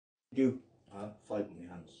You fight with my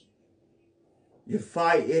hands. you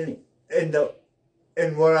fight in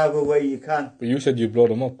whatever way you can. But you said you'd blow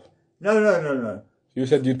them up. No. You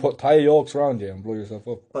said you'd put tie yokes around you and blow yourself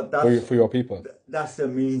up. But that's, for your people. That's the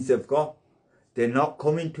means they've got. They're not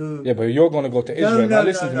coming to... Yeah, but you're going to go to Israel. No,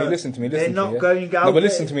 listen to me. They're not yeah? going out. No, but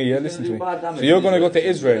listen to me, listen to me. So you're going to go to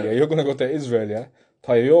Israel, yeah? You're going to go to Israel, yeah?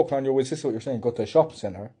 Tie a yoke around your waist, this is what you're saying, go to a shopping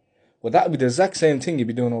centre. Well, that would be the exact same thing you'd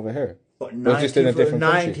be doing over here. But just in a different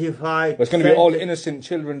country. But it's going to be all innocent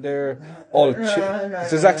children there, it's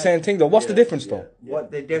the exact same thing though. What's the difference though?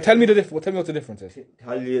 What the difference? Tell me what the difference is.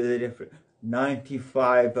 Tell you the difference.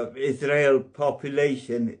 95 of Israel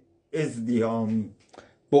population is the army.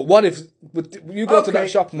 But what if you go to that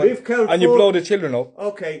shop and you blow the children up?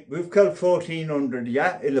 Okay, we've killed 1,400,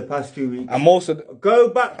 yeah, in the past 2 weeks. And most of go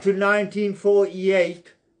back to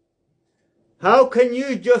 1948. How can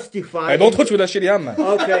you justify... Hey, don't touch with that shitty hand, man.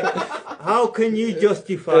 Okay. How can you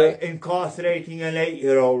justify incarcerating an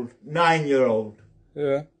 8-year-old, 9-year-old?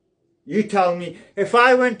 Yeah. You tell me, if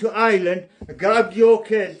I went to Ireland, grabbed your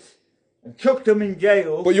kids and chucked them in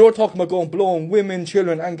jail... But you're talking about going blowing women,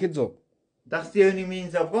 children and kids up. That's the only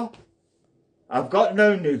means I've got. I've got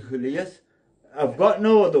no nuclears. I've got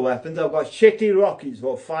no other weapons. I've got shitty rockets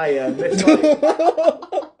for fire and missiles.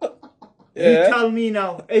 You tell me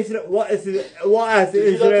now, what has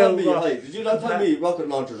Israel got? Did you not tell me rocket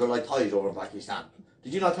launchers are like toys over in Pakistan?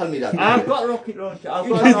 Did you not tell me that? I've got rocket launchers.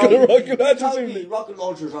 Rocket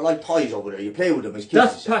launchers are like toys over there. You play with them as kids.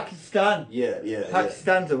 That's Pakistan. Yeah.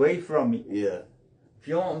 Pakistan's away from me. Yeah. If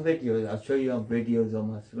you want videos, I'll show you on videos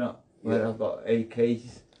on my snap where I've got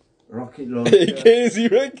AKs, rocket launchers. AKs, you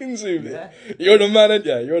reckon, Zulu? Yeah. You're the man, ain't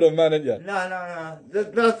ya? You're the man, ain't ya? No.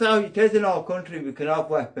 That's how it is in our country. We can have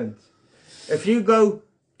weapons. If you go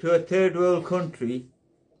to a third world country,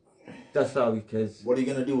 that's how it is. What are you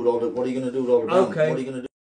going to do with all the? What are you going to do with all the? Okay. What are you going to do?